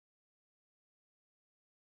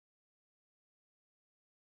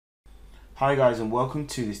Hi guys, and welcome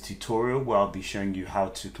to this tutorial where I'll be showing you how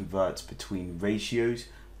to convert between ratios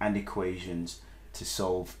and equations to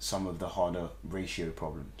solve some of the harder ratio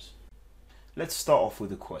problems. Let's start off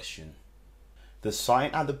with a question. The sign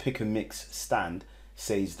at the pick and mix stand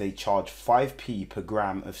says they charge 5p per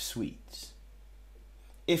gram of sweets.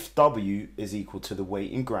 If W is equal to the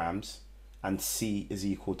weight in grams and C is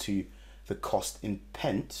equal to the cost in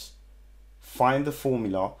pence, find the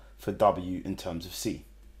formula for W in terms of C.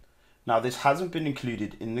 Now this hasn't been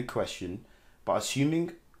included in the question, but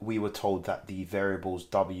assuming we were told that the variables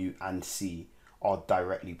W and C are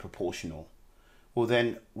directly proportional, well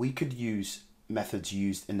then we could use methods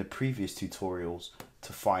used in the previous tutorials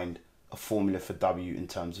to find a formula for W in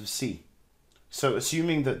terms of C. So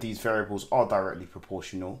assuming that these variables are directly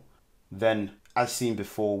proportional, then as seen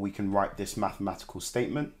before we can write this mathematical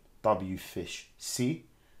statement, W fish C,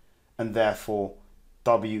 and therefore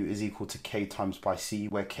W is equal to K times by C,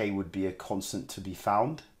 where K would be a constant to be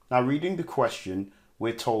found. Now reading the question,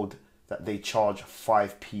 we're told that they charge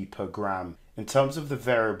 5p per gram. In terms of the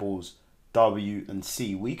variables W and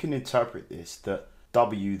C, we can interpret this that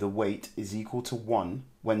W, the weight, is equal to 1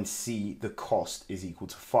 when C, the cost, is equal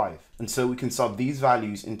to 5. And so we can sub these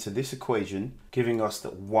values into this equation, giving us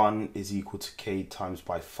that 1 is equal to K times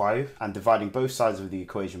by 5, and dividing both sides of the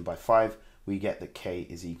equation by 5, we get that K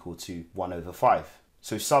is equal to 1 over 5.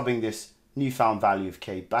 So subbing this newfound value of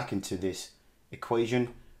K back into this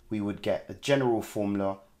equation, we would get a general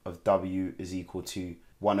formula of W is equal to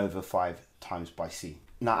 1 over 5 times by C.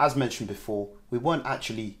 Now, as mentioned before, we weren't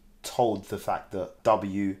actually told the fact that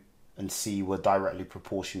W and C were directly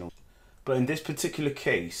proportional. But in this particular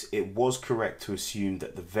case, it was correct to assume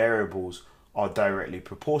that the variables are directly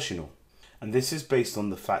proportional. And this is based on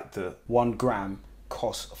the fact that 1 gram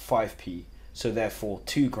costs 5p, so therefore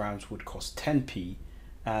 2 grams would cost 10p,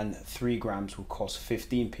 and 3 grams will cost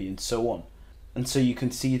 15p, and so on. And so you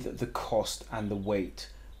can see that the cost and the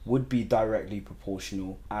weight would be directly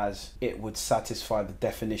proportional, as it would satisfy the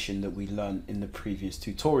definition that we learned in the previous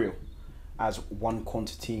tutorial. As one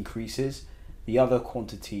quantity increases, the other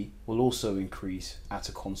quantity will also increase at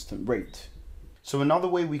a constant rate. So another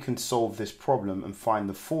way we can solve this problem and find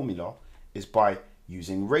the formula is by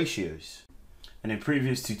using ratios. And in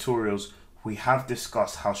previous tutorials, we have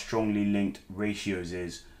discussed how strongly linked ratios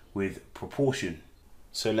is with proportion.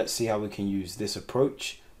 So let's see how we can use this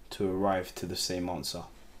approach to arrive to the same answer.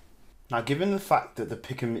 Now, given the fact that the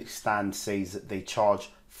pick and mix stand says that they charge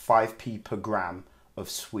 5p per gram of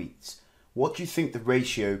sweets, what do you think the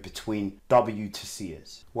ratio between W to C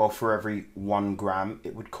is? Well, for every 1 gram,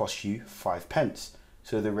 it would cost you 5 pence.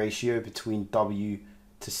 So the ratio between W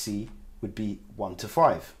to C would be 1 to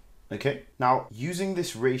 5. Okay, now using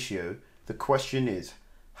this ratio, the question is,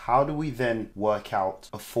 how do we then work out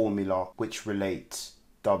a formula which relates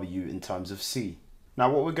W in terms of C? Now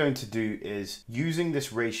what we're going to do is, using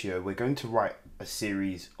this ratio, we're going to write a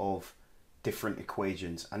series of different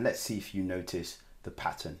equations, and let's see if you notice the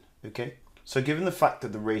pattern, okay? So given the fact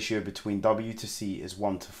that the ratio between W to C is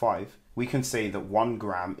 1 to 5, we can say that 1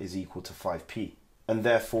 gram is equal to 5p, and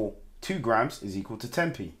therefore 2 grams is equal to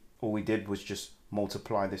 10p. All we did was just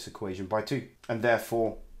multiply this equation by 2, and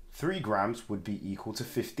therefore 3 grams would be equal to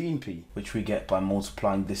 15p, which we get by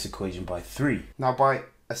multiplying this equation by 3. Now by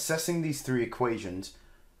assessing these 3 equations,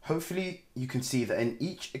 hopefully you can see that in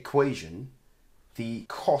each equation, the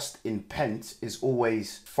cost in pence is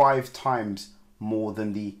always 5 times more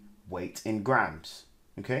than the weight in grams,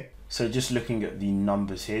 okay? So just looking at the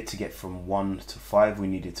numbers here, to get from 1 to 5, we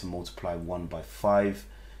needed to multiply 1 by 5.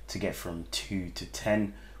 To get from 2 to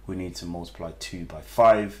 10, we need to multiply 2 by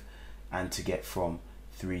 5. And to get from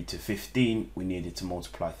 3 to 15, we needed to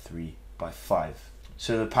multiply 3 by 5.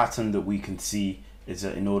 So the pattern that we can see is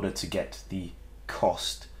that in order to get the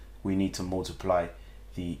cost, we need to multiply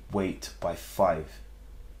the weight by 5,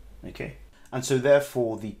 okay? And so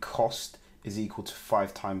therefore the cost is equal to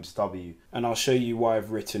 5 times W. And I'll show you why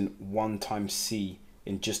I've written 1 times C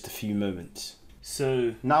in just a few moments.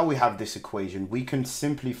 So now we have this equation, we can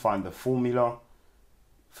simply find the formula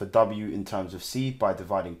for W in terms of C by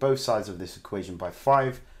dividing both sides of this equation by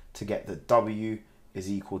 5 to get that W is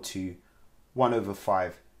equal to 1 over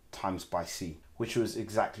 5 times by C, which was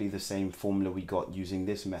exactly the same formula we got using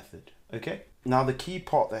this method, okay? Now the key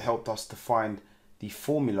part that helped us to find the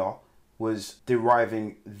formula was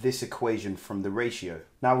deriving this equation from the ratio.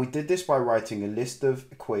 Now we did this by writing a list of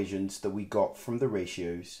equations that we got from the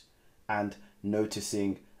ratios and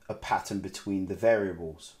noticing a pattern between the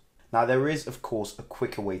variables. Now there is of course a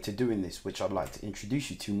quicker way to doing this, which I'd like to introduce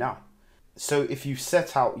you to now. So if you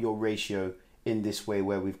set out your ratio in this way,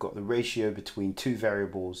 where we've got the ratio between 2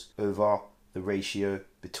 variables over the ratio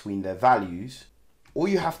between their values, all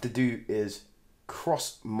you have to do is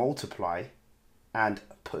cross multiply and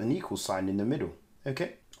put an equal sign in the middle,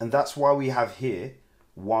 okay? And that's why we have here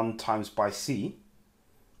 1 times by C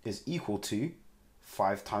is equal to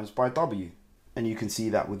 5 times by W. And you can see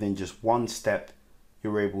that within just one step,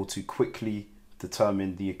 you're able to quickly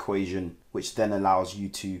determine the equation, which then allows you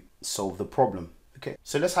to solve the problem. Okay,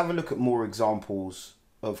 so let's have a look at more examples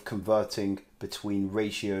of converting between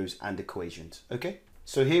ratios and equations. Okay,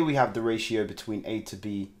 so here we have the ratio between A to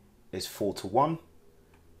B is 4:1.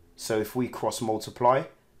 So if we cross multiply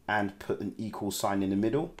and put an equal sign in the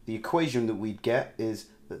middle, the equation that we'd get is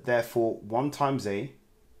that therefore 1 times A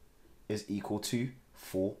is equal to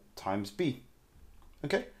 4 times B.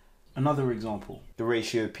 Okay, another example, the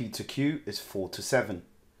ratio P to Q is 4:7.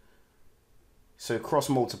 So cross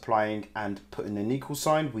multiplying and putting an equal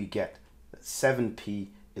sign, we get that 7P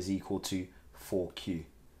is equal to 4Q.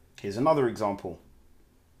 Here's another example.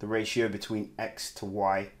 The ratio between X to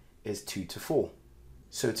Y is 2:4.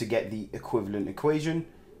 So to get the equivalent equation,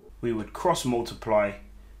 we would cross multiply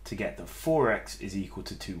to get that 4X is equal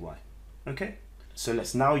to 2Y. Okay, so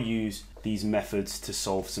let's now use these methods to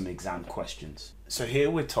solve some exam questions. So here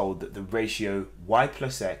we're told that the ratio Y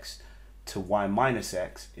plus X to Y minus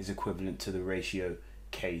X is equivalent to the ratio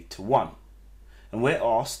K to 1. And we're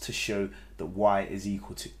asked to show that Y is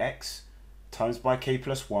equal to X times by K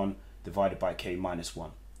plus 1 divided by K minus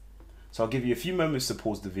 1. So I'll give you a few moments to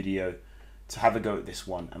pause the video to have a go at this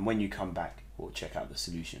one, and when you come back, we'll check out the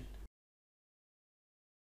solution.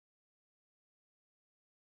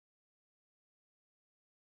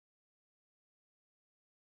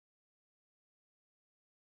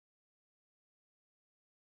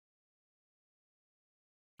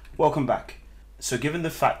 Welcome back. So given the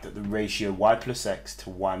fact that the ratio Y plus X to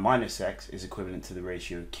Y minus X is equivalent to the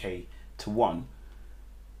ratio K to 1,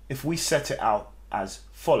 if we set it out as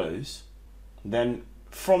follows, then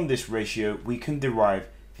from this ratio we can derive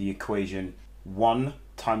the equation 1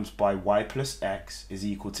 times by Y plus X is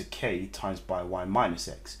equal to K times by Y minus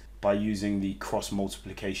X by using the cross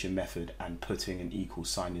multiplication method and putting an equal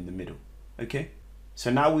sign in the middle. Okay,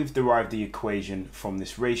 so now we've derived the equation from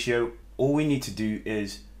this ratio. All we need to do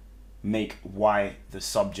is make Y the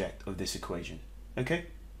subject of this equation. Okay,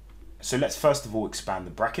 so let's first of all expand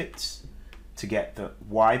the brackets to get that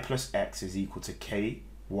Y plus X is equal to K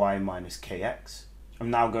Y minus KX. I'm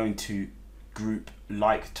now going to group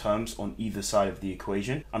like terms on either side of the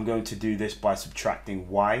equation. I'm going to do this by subtracting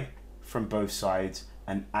Y from both sides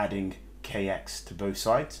and adding KX to both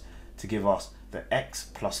sides to give us that X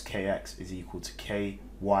plus KX is equal to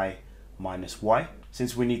KY minus Y.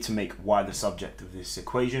 Since we need to make Y the subject of this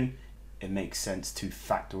equation, it makes sense to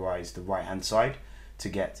factorize the right hand side to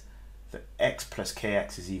get that X plus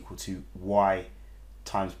KX is equal to Y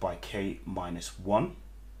times by K minus 1.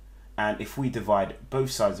 And if we divide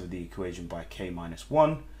both sides of the equation by K minus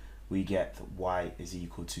 1, we get that Y is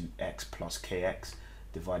equal to X plus KX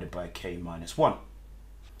divided by K minus 1.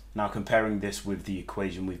 Now comparing this with the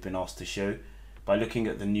equation we've been asked to show, by looking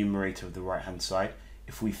at the numerator of the right hand side,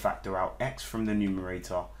 if we factor out X from the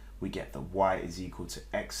numerator, we get that Y is equal to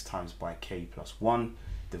X times by K plus 1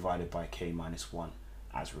 divided by K minus 1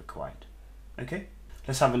 as required. Okay,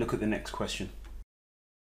 let's have a look at the next question.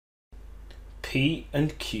 P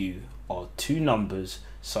and Q are two numbers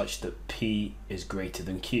such that P is greater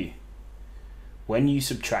than Q. When you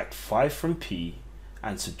subtract 5 from P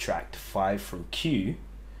and subtract 5 from Q,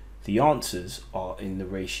 the answers are in the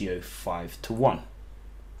ratio 5:1.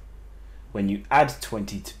 When you add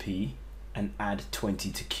 20 to P and add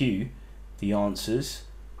 20 to Q, the answers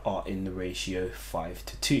are in the ratio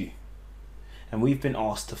 5:2. And we've been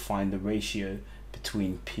asked to find the ratio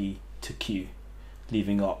between P to Q,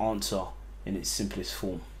 leaving our answer in its simplest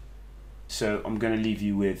form. So I'm going to leave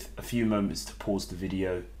you with a few moments to pause the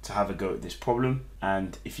video to have a go at this problem,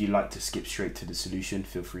 and if you'd like to skip straight to the solution,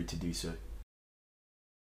 feel free to do so.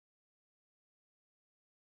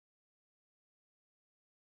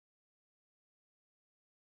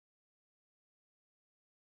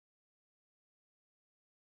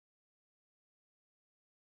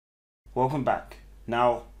 Welcome back.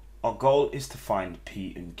 Now our goal is to find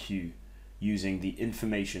P and Q using the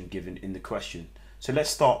information given in the question. So let's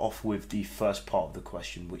start off with the first part of the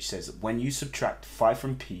question, which says that when you subtract 5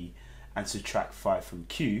 from P and subtract 5 from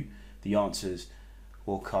Q, the answers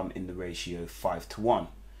will come in the ratio 5:1.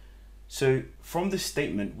 So from this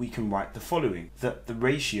statement we can write the following, that the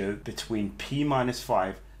ratio between P minus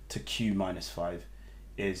 5 to Q minus 5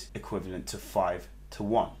 is equivalent to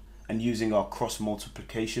 5:1. And using our cross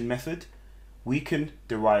multiplication method, we can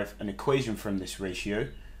derive an equation from this ratio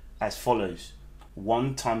as follows.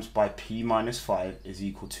 1 times by p minus 5 is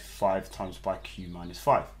equal to 5 times by q minus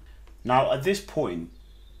 5. Now at this point,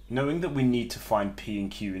 knowing that we need to find p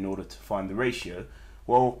and q in order to find the ratio,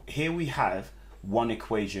 well, here we have one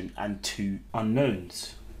equation and two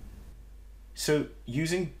unknowns. So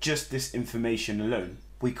using just this information alone,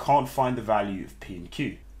 we can't find the value of p and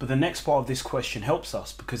q. But the next part of this question helps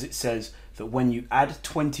us because it says that when you add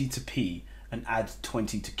 20 to p and add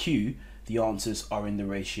 20 to q, the answers are in the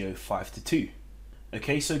ratio 5 to 2.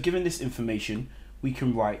 Okay, so given this information, we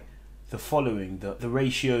can write the following: the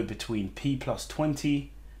ratio between p plus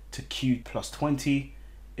 20 to q plus 20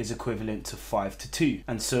 is equivalent to 5 to 2.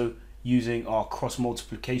 And so using our cross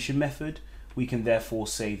multiplication method, we can therefore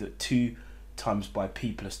say that 2 times by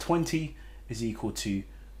p plus 20 is equal to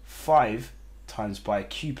 5 times by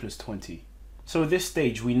q plus 20. So at this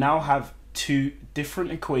stage, we now have two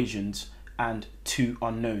different equations and two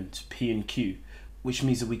unknowns, p and q, which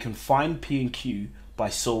means that we can find p and q by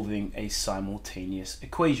solving a simultaneous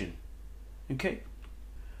equation. Okay,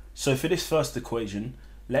 so for this first equation,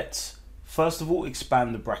 let's first of all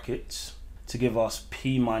expand the brackets to give us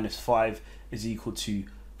p minus 5 is equal to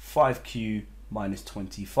 5q minus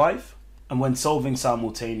 25. And when solving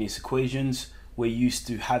simultaneous equations, we're used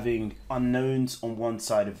to having unknowns on one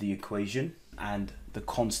side of the equation and the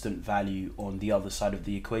constant value on the other side of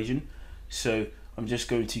the equation. So I'm just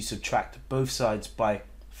going to subtract both sides by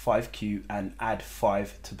 5q and add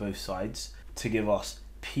 5 to both sides to give us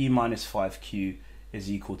p minus 5q is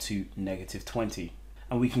equal to negative 20.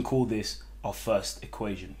 And we can call this our first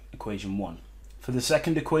equation, equation 1. For the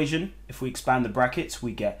second equation, if we expand the brackets,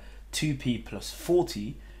 we get 2p plus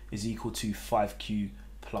 40 is equal to 5q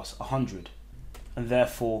plus 100. And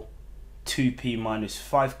therefore 2p minus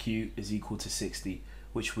 5q is equal to 60,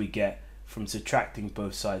 which we get from subtracting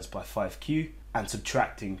both sides by 5q and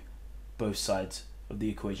subtracting both sides of the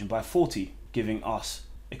equation by 40, giving us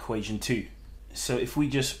equation 2. So if we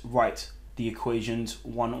just write the equations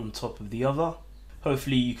one on top of the other,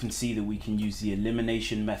 hopefully you can see that we can use the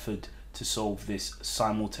elimination method to solve this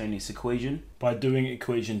simultaneous equation. By doing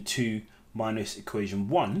equation 2 minus equation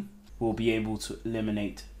 1, we'll be able to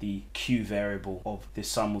eliminate the q variable of this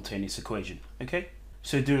simultaneous equation. Okay,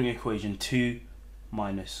 so doing equation 2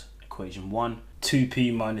 minus equation 1,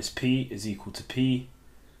 2p minus p is equal to p,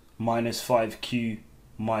 minus 5q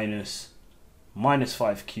minus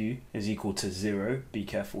 5q is equal to 0, be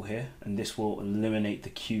careful here, and this will eliminate the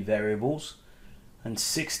q variables, and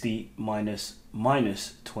 60 minus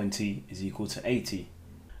 20 is equal to 80,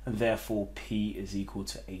 and therefore p is equal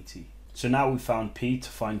to 80. So now we found p. To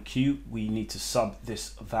find q, we need to sub this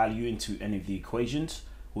value into any of the equations.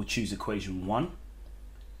 We'll choose equation 1,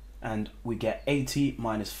 and we get 80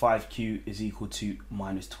 minus 5q is equal to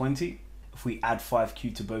minus 20. If we add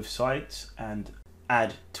 5q to both sides and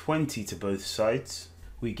add 20 to both sides,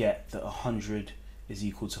 we get that 100 is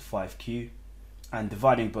equal to 5q. And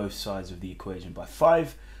dividing both sides of the equation by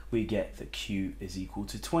 5, we get that q is equal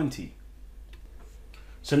to 20.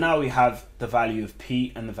 So now we have the value of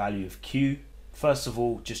p and the value of q. First of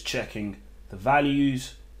all, just checking the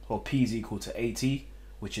values. Well, p is equal to 80,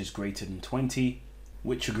 which is greater than 20,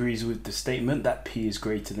 which agrees with the statement that p is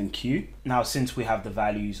greater than q. Now, since we have the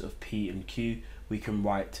values of p and q, we can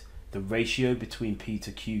write the ratio between p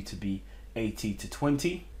to q to be 80 to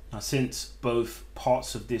 20. Now, since both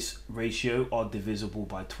parts of this ratio are divisible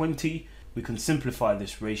by 20, we can simplify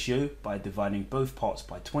this ratio by dividing both parts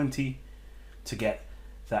by 20 to get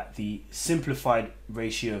that the simplified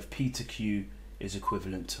ratio of p to q is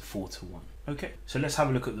equivalent to 4 to 1. Okay, so let's have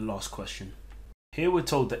a look at the last question. Here we're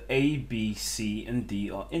told that a, b, c, and d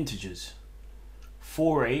are integers.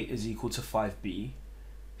 4a is equal to 5b,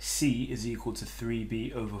 c is equal to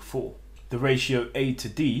 3b over 4. The ratio a to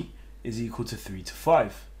d is equal to 3 to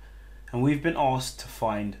 5. And we've been asked to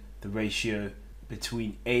find the ratio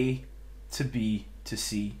between a to b to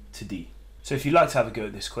c to d. So if you'd like to have a go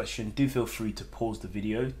at this question, do feel free to pause the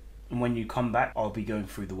video, and when you come back, I'll be going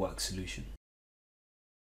through the work solution.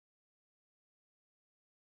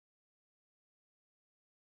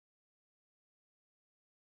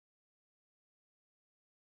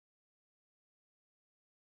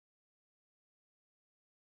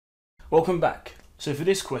 Welcome back. So for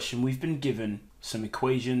this question, we've been given some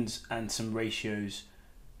equations and some ratios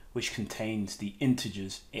which contains the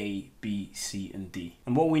integers a, b, c, and d.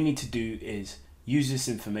 And what we need to do is use this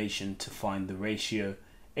information to find the ratio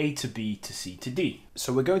a to b to c to d.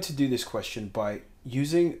 So we're going to do this question by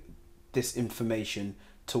using this information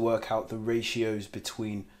to work out the ratios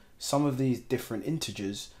between some of these different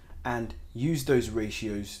integers and use those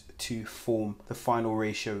ratios to form the final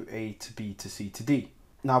ratio a to b to c to d.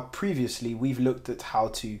 Now previously we've looked at how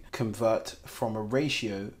to convert from a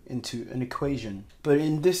ratio into an equation, but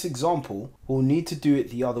in this example we'll need to do it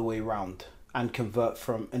the other way around and convert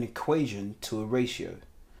from an equation to a ratio.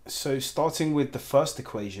 So starting with the first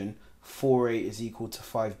equation, 4a is equal to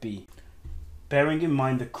 5b. Bearing in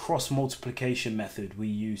mind the cross multiplication method we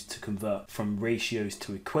use to convert from ratios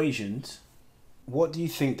to equations, what do you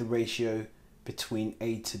think the ratio between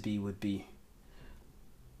a to b would be?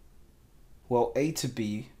 Well, a to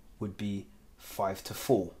b would be 5 to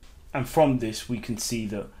 4. And from this we can see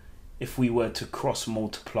that if we were to cross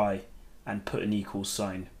multiply and put an equal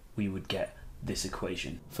sign, we would get this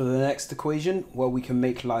equation. For the next equation, well, we can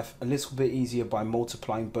make life a little bit easier by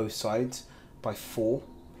multiplying both sides by 4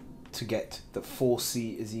 to get that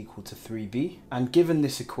 4c is equal to 3b. And given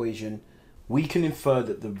this equation, we can infer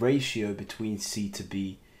that the ratio between c to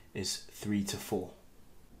b is 3 to 4.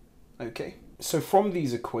 Okay, so from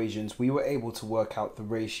these equations, we were able to work out the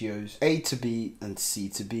ratios a to b and c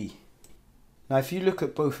to b. Now, if you look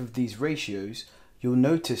at both of these ratios, you'll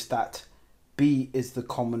notice that b is the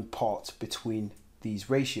common part between these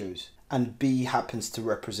ratios, and b happens to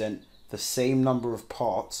represent the same number of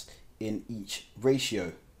parts in each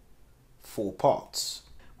ratio, 4 parts,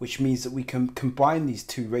 which means that we can combine these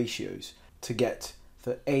two ratios to get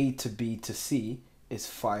that a to b to c is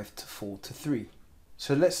 5 to 4 to 3.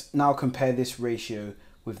 So let's now compare this ratio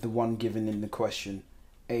with the one given in the question.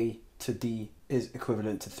 A to d is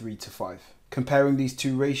equivalent to 3 to 5. Comparing these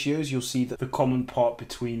two ratios, you'll see that The common part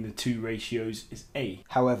between the two ratios is a.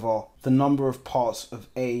 however, the number of parts of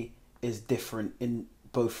a is different in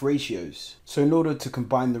both ratios. So in order to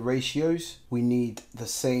combine the ratios, we need the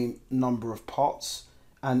same number of parts,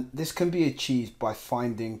 and this can be achieved by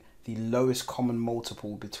finding the lowest common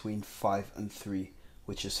multiple between 5 and 3,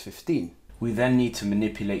 which is 15. We then need to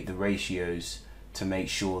manipulate the ratios to make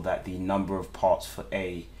sure that the number of parts for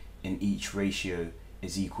a in each ratio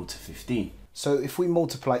is equal to 15. So if we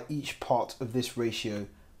multiply each part of this ratio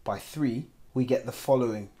by 3, we get the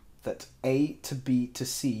following, that a to b to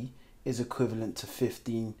c is equivalent to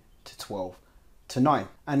 15 to 12 to 9.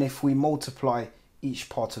 And if we multiply each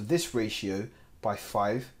part of this ratio by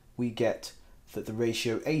 5, we get that the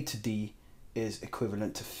ratio a to d is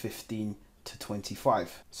equivalent to 15 to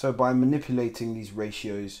 25. So by manipulating these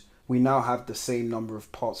ratios, we now have the same number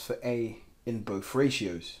of parts for a in both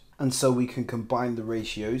ratios. And so we can combine the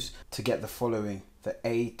ratios to get the following, that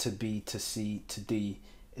a to b to c to d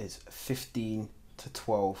is 15 to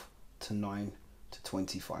 12 to 9 to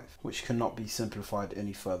 25, which cannot be simplified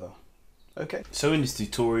any further. Okay. So in this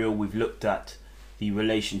tutorial, we've looked at the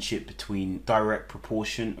relationship between direct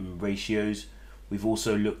proportion and ratios. We've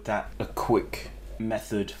also looked at a quick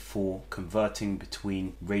method for converting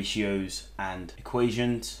between ratios and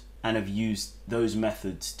equations, and have used those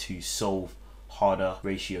methods to solve harder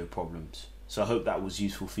ratio problems. So I hope that was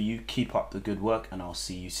useful for you. Keep up the good work, and I'll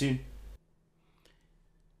see you soon.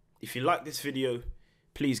 If you like this video,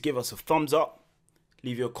 please give us a thumbs up,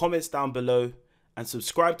 leave your comments down below, and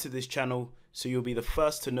subscribe to this channel so you'll be the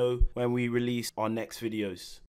first to know when we release our next videos.